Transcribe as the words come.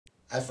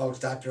Hi folks,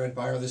 Dr. Ed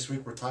Beyer. This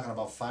week we're talking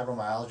about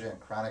fibromyalgia and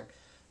chronic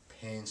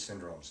pain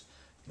syndromes.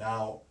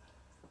 Now,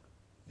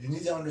 you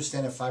need to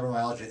understand that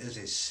fibromyalgia is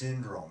a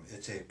syndrome.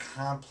 It's a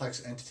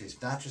complex entity.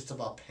 It's not just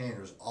about pain.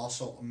 There's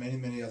also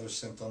many other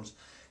symptoms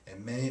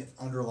and many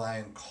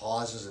underlying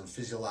causes and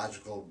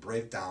physiological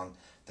breakdown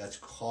that's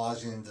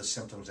causing the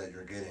symptoms that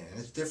you're getting. And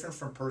it's different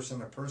from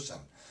person to person.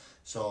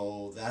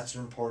 So that's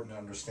important to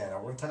understand. Now,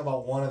 we're going to talk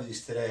about one of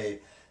these today,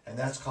 and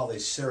that's called a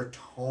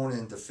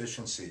serotonin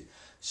deficiency.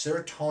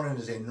 Serotonin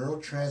is a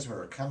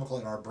neurotransmitter, a chemical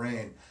in our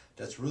brain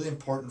that's really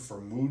important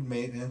for mood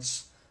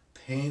maintenance,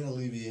 pain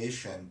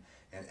alleviation,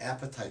 and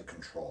appetite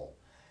control.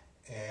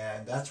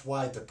 And that's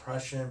why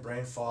depression,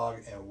 brain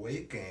fog, and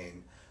weight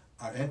gain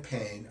and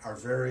pain are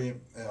very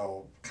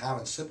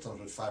common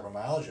symptoms with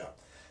fibromyalgia.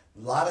 A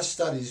lot of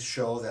studies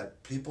show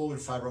that people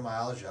with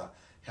fibromyalgia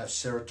have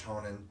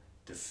serotonin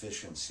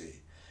deficiency.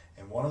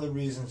 And one of the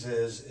reasons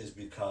is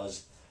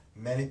because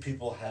many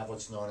people have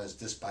what's known as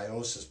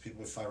dysbiosis.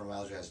 People with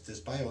fibromyalgia has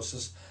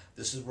dysbiosis.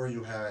 This is where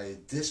you have a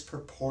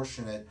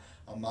disproportionate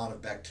amount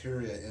of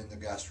bacteria in the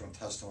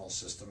gastrointestinal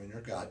system in your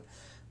gut,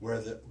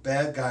 where the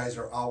bad guys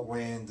are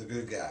outweighing the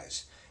good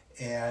guys.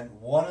 And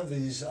one of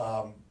these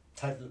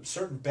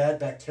certain bad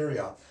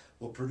bacteria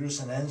will produce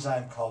an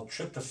enzyme called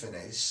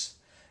tryptophanase,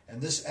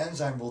 and this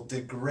enzyme will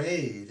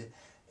degrade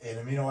an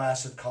amino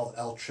acid called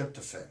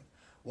L-tryptophan.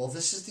 Well,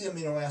 this is the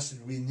amino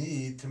acid we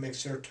need to make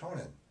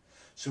serotonin.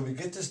 So we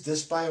get this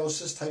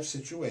dysbiosis type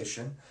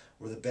situation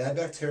where the bad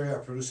bacteria are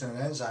producing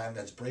an enzyme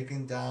that's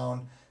breaking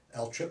down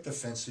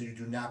L-tryptophan, so you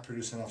do not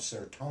produce enough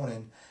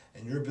serotonin,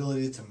 and your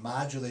ability to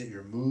modulate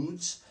your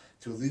moods,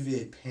 to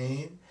alleviate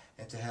pain,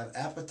 and to have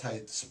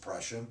appetite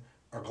suppression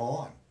are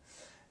gone.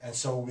 And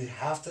so we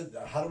have to,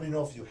 how do we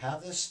know if you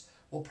have this?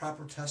 Well,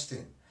 proper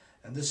testing.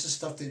 And this is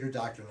stuff that your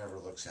doctor never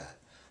looks at.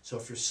 So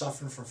if you're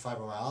suffering from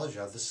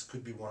fibromyalgia, this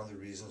could be one of the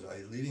reasons,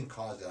 a leading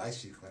cause that I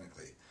see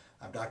clinically.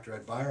 I'm Dr.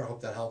 Ed Beyer. I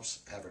hope that helps.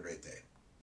 Have a great day.